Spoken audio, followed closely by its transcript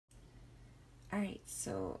Alright,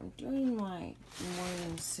 so I'm doing my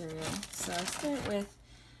morning cereal. So I start with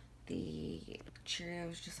the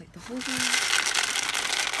Cheerios, just like the whole thing.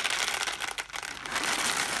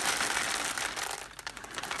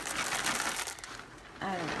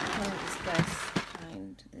 I don't know, I kind of discuss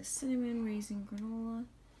behind the cinnamon raisin granola.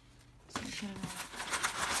 So I'm kind of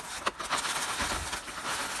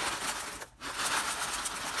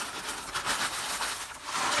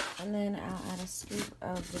and then I'll add a scoop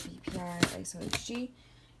of the BPR ISO-HG,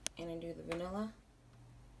 and I do the vanilla.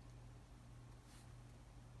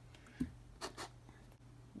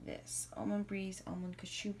 This almond breeze almond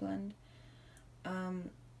cashew blend.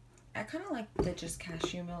 I kind of like the just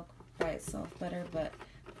cashew milk by itself better, but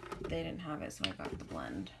they didn't have it, so I got the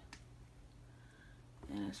blend.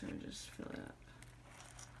 And I sort of just fill it up.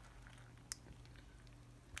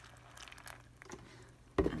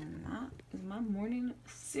 And that is my morning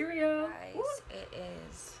cereal. Guys, woo! It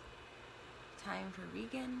is time for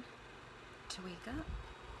Regan to wake up.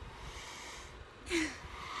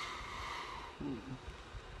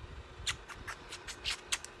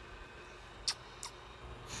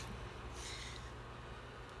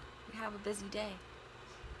 We have a busy day.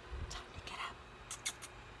 Time to get up.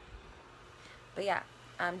 But yeah,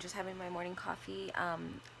 I'm just having my morning coffee. I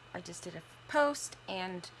just did a post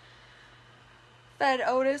and fed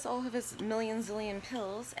Otis all of his million zillion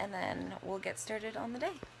pills, and then we'll get started on the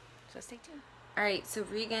day. So stay tuned. Alright, so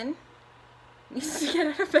Regan needs to get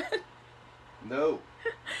out of bed. No.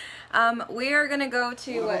 We are gonna go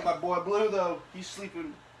to what about my boy Blue though? He's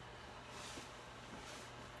sleeping.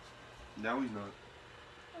 Now he's not.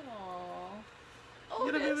 Aww.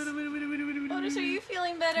 Otis. Otis, are you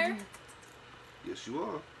feeling better? Yes, you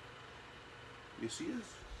are. Yes, he is.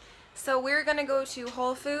 So we're gonna go to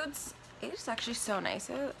Whole Foods. It's actually so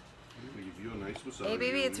nice out. We give you a nice massage. Hey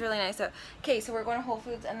baby, it's really nice out. Okay, so we're going to Whole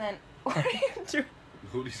Foods, and then what are you doing?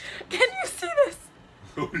 Can you see this?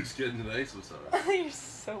 He's getting a nice massage. You're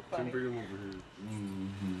so funny. Can bring him over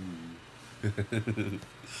here.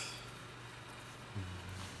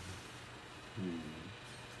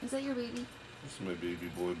 Is that your baby? This is my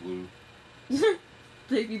baby boy Blue.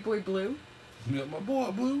 Baby boy Blue? You got my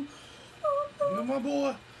boy Blue. You got my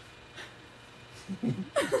boy.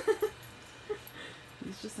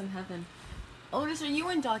 He's just in heaven. Otis, are you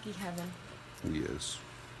in doggy heaven? Yes.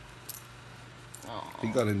 Aww. He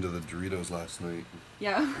got into the Doritos last night.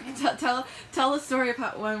 Yeah, tell the story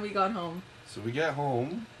about when we got home. So we get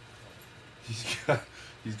home. He's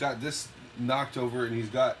got this knocked over, and he's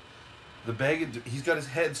got the bag of, he's got his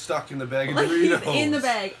head stuck in the bag of Doritos. He's in the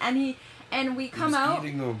bag, and we come out,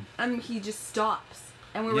 eating them. And he just stops.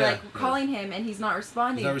 And we were like calling him, and he's not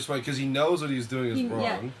responding. He's not responding because he knows what he's doing is wrong.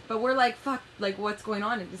 Yeah, but we're like, fuck, like what's going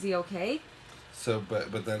on? Is he okay? So,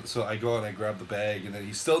 but then I go and I grab the bag, and then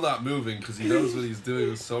he's still not moving because he knows what he's doing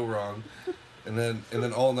is so wrong. And then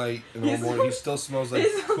all night and all morning, he still smells like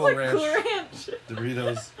Cool Ranch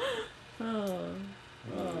Doritos. Oh,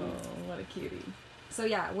 what a cutie. So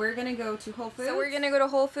yeah, we're gonna go to Whole Foods. So we're gonna go to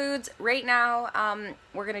Whole Foods right now.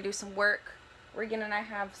 We're gonna do some work. Regan and I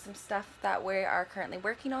have some stuff that we are currently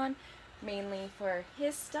working on, mainly for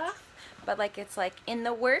his stuff, but like it's like in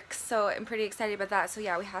the works, so I'm pretty excited about that. So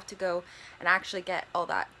yeah, we have to go and actually get all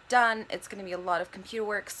that done. It's going to be a lot of computer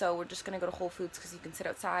work, so we're just going to go to Whole Foods because you can sit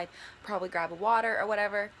outside, probably grab a water or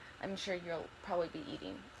whatever. I'm sure you'll probably be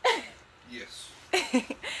eating. Yes.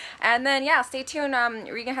 And then yeah, stay tuned.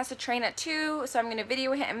 Regan has to train at 2, so I'm gonna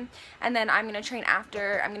video him, and then I'm gonna train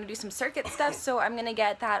after. I'm gonna do some circuit stuff, so I'm gonna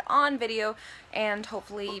get that on video, and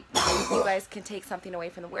hopefully you guys can take something away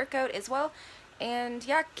from the workout as well. And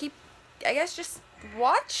yeah, I guess just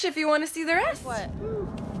watch if you want to see the rest. What?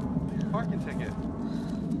 Parking ticket.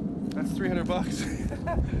 That's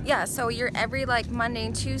 $300. Yeah, so you're every like Monday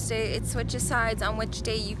and Tuesday, it switches sides on which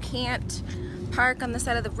day you can't park on the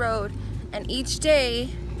side of the road. And each day,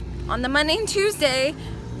 on the Monday and Tuesday,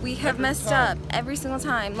 we have messed up every single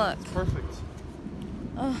time. Look. It's perfect.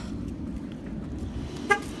 Oh.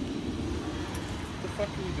 What the fuck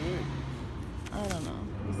are you doing? I don't know.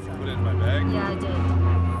 Put it in my bag? Yeah, I did.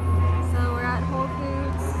 So we're at Whole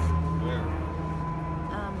Foods. Where?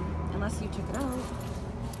 Unless you took it out.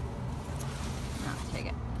 No, take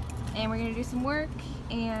it. And we're gonna do some work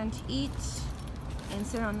and eat and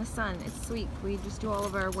sit on the sun. It's sweet. We just do all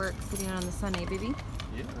of our work sitting on the sun, eh, baby?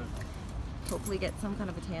 Yeah. Hopefully get some kind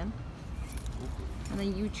of a tan. And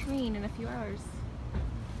then you train in a few hours.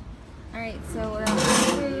 Alright, so we're at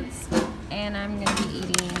Whole Foods, and I'm going to be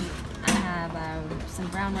eating. I have some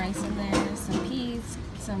brown rice in there, some peas,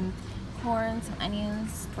 some corn, some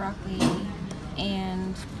onions, broccoli,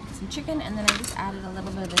 and some chicken, and then I just added a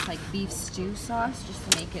little bit of this like beef stew sauce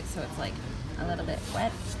just to make it so it's like a little bit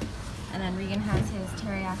wet. And then Regan has his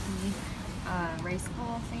teriyaki rice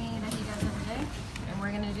bowl thingy that he does every day. And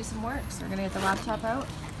we're gonna do some work. So we're gonna get the laptop out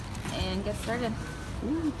and get started.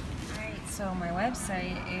 Ooh. Alright, so my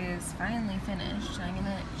website is finally finished. I'm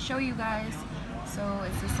gonna show you guys. So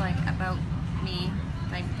it's just like about me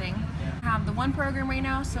type thing. I have the one program right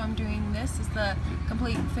now, so I'm doing this. It's the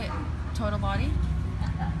Complete Fit Total Body,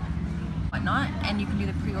 whatnot, and you can do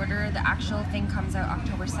the pre-order. The actual thing comes out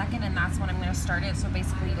October 2nd, and that's when I'm going to start it. So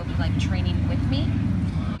basically you'll be like training with me.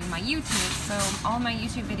 My YouTube, so all my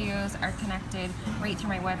YouTube videos are connected right through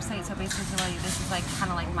my website. So basically this is like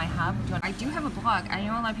kind of like my hub. I do have a blog. I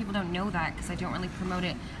know a lot of people don't know that because I don't really promote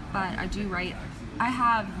it, but I do write. I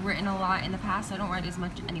have written a lot in the past. I don't write as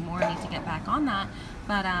much anymore. I need to get back on that.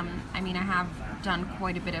 But I mean, I have done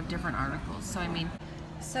quite a bit of different articles. So I mean,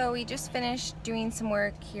 so we just finished doing some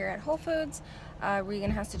work here at Whole Foods.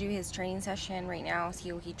 Regan has to do his training session right now.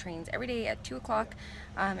 So he trains every day at 2 o'clock,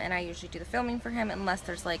 and I usually do the filming for him unless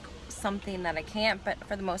there's like something that I can't. But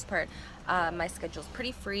for the most part, my schedule's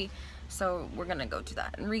pretty free. So we're gonna go to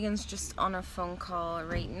that. And Regan's just on a phone call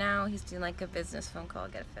right now. He's doing like a business phone call.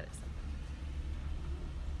 Get a fit.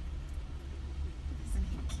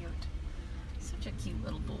 Such a cute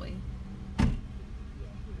little boy. So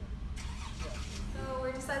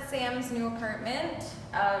we're just at Sam's new apartment.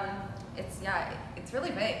 It's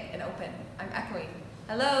really big and open. I'm echoing.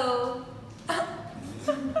 Hello.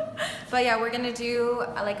 But yeah, we're gonna do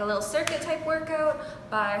like a little circuit type workout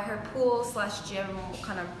by her pool / gym,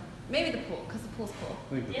 kind of maybe the pool because the pool's cool.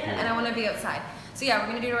 And I want to be outside. So yeah, we're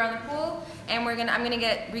gonna do it around the pool, and I'm gonna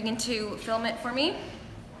get Regan to film it for me.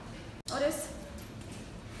 Otis.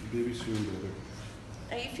 Baby's feeling better.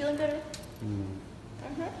 Are you feeling better?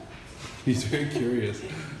 He's very curious.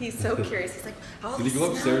 He's so curious. He's like, oh, did he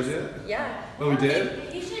go upstairs yet? Yeah. Oh, he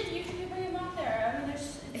did? You should bring him up there. I mean,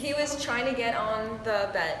 he was trying to get on the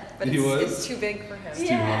bed, but it's too big for him. It's too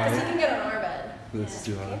high. Because he can get on our bed. That's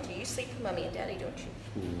too high. You sleep with Mommy and Daddy, don't you?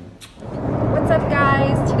 What's up,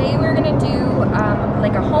 guys? Today we're gonna do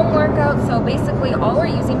like a home workout. So basically all we're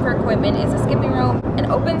using for equipment is a skipping rope,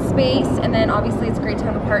 an open space, and then obviously it's great to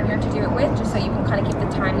have a partner to do it with, just so you can kind of keep the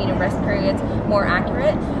timing and rest periods more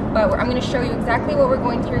accurate. But I'm gonna show you exactly what we're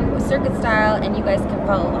going through circuit style, and you guys can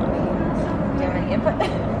follow along. Do you have any input?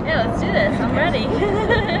 yeah, let's do this. I'm ready.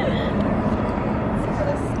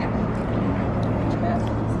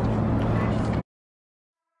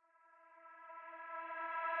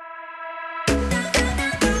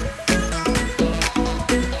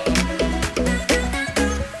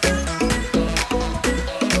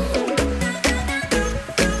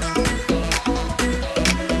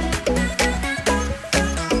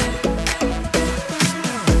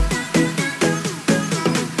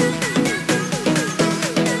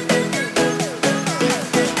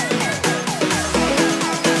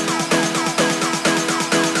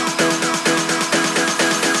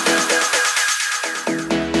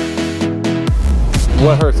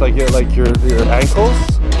 What hurts? Like your ankles?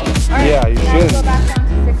 Right, yeah, your shins. Go back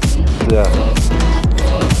down to 60. Yeah.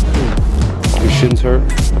 Your shins hurt?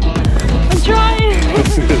 I'm trying.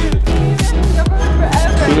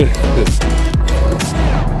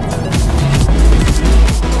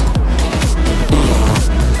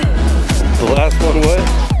 The last one what?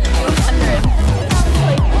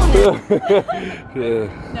 100.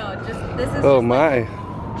 Yeah. No, this is oh my.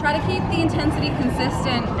 Try to keep the intensity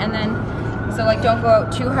consistent, and then so like don't go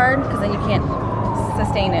out too hard because then you can't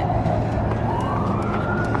sustain it.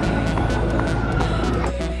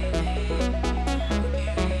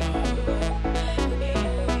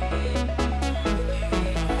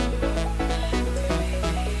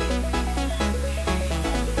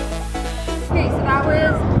 Okay, so that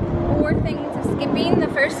was 4 things of skipping. The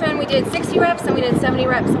first one we did 60 reps, then we did 70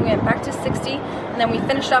 reps, and we went back to 60, and then we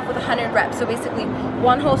finished off with 100 reps. So basically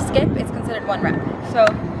one whole skip is considered 1 rep. So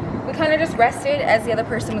we kind of just rested as the other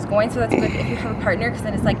person was going, so that's good if you have a partner, because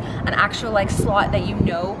then it's like an actual like slot that you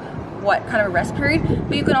know what kind of a rest period.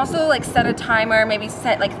 But you can also like set a timer, maybe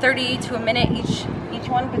set like 30 to a minute each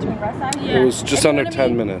one between rest time. Yeah. It was just under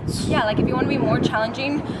 10 minutes. Yeah, like if you want to be more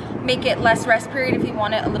challenging, make it less rest period. If you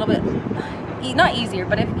want it a little bit, not easier,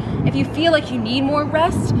 but if you feel like you need more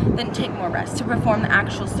rest, then take more rest to perform the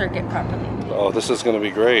actual circuit properly. Oh, this is going to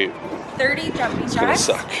be great. 30 jumping jacks. It's going to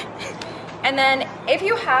suck. And then if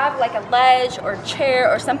you have like a ledge or chair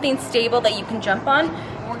or something stable that you can jump on,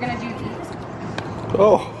 we're gonna do these.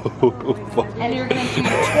 Oh. And you're gonna do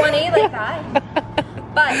 20 like that.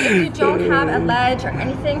 But if you don't have a ledge or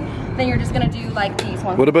anything, then you're just gonna do like these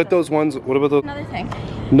ones. What about those ones? What about those? Another thing.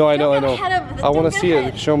 No, I know. I want to see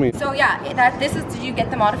ahead. it. Show me. So yeah, did you get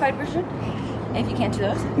the modified version? If you can't do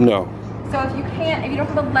those. No. So if you don't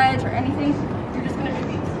have a ledge or anything, you're just gonna do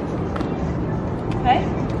these. Okay?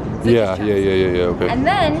 So Yeah. Okay. And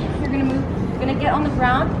then you're gonna get on the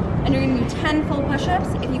ground and you're gonna do 10 full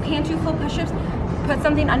push-ups. If you can't do full push-ups, put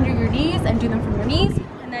something under your knees and do them from your knees.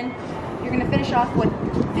 And then you're gonna finish off with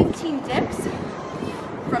 15 dips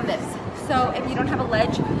from this. So if you don't have a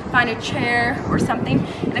ledge, find a chair or something.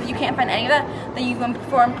 And if you can't find any of that, then you can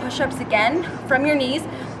perform push-ups again from your knees,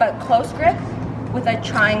 but close grip with a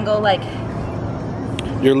triangle like.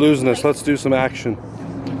 You're losing us. Let's do some action.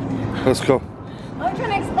 Let's go. I'm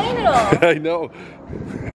trying to explain it all. I know.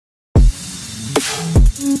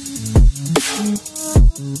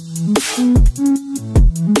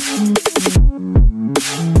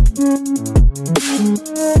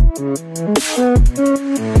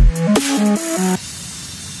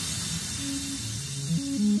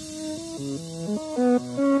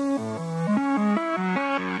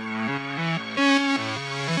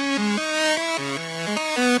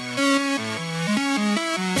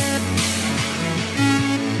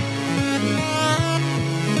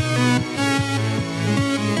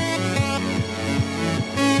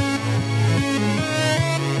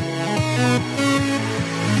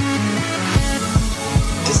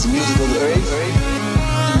 It's the music of the earth,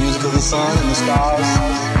 the music of the sun and the stars,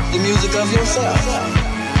 the music of yourself.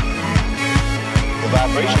 The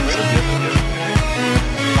vibrations are different.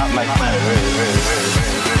 Not like mine.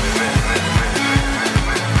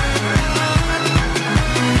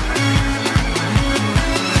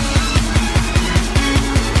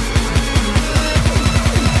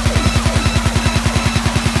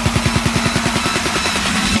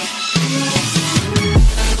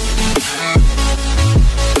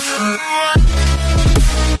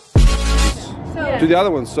 Do the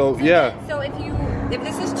other ones. So yeah. So if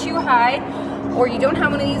this is too high, or you don't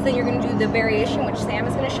have one of these, then you're going to do the variation, which Sam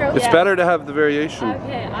is going to show. It's better to have the variation.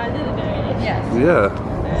 Okay, I did the variation. Yes.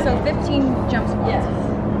 Yeah. So 15 jump squats. Yes.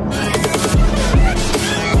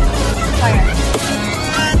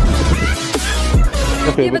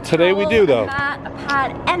 Okay, but today we do though. A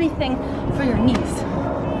pad, anything for your knees.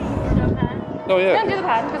 Oh yeah. Don't do the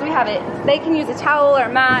pad because we have it. They can use a towel or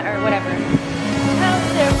a mat or whatever.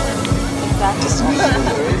 It's the music of the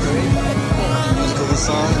earth, the music of the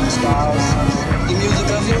sun and the stars, the music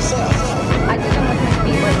of yourself. I did them with my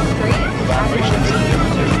feet like straight. The vibrations are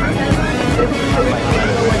different. But if we put it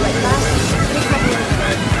lower like that,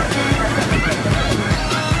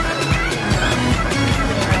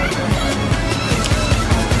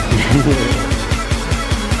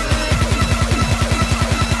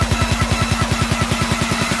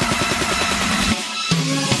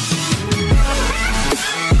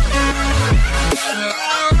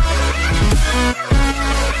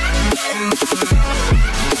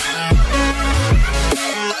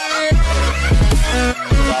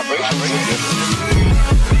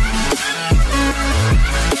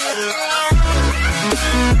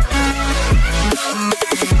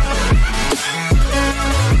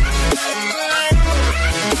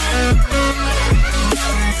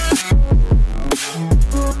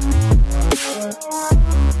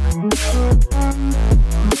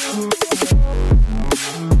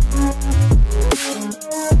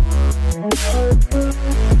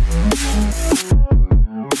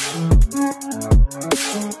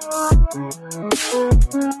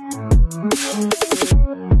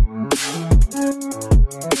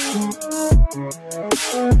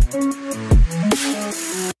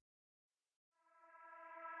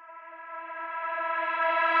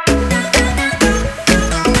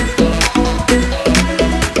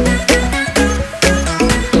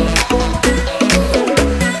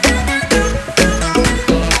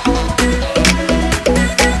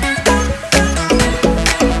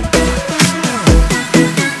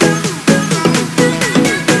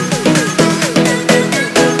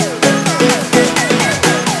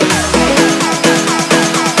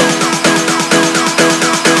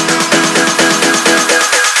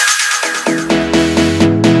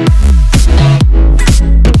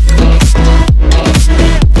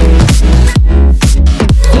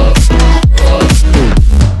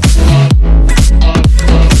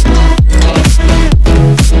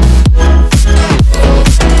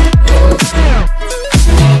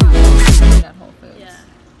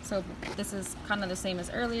 this is kind of the same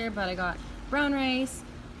as earlier, but I got brown rice,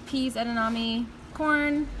 peas, edamame,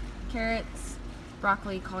 corn, carrots,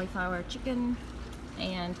 broccoli, cauliflower, chicken,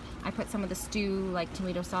 and I put some of the stew like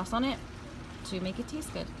tomato sauce on it. to make it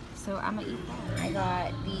taste good. So I'm gonna eat that. I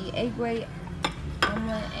got the egg white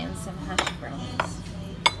omelet and some hash browns.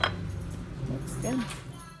 Looks good.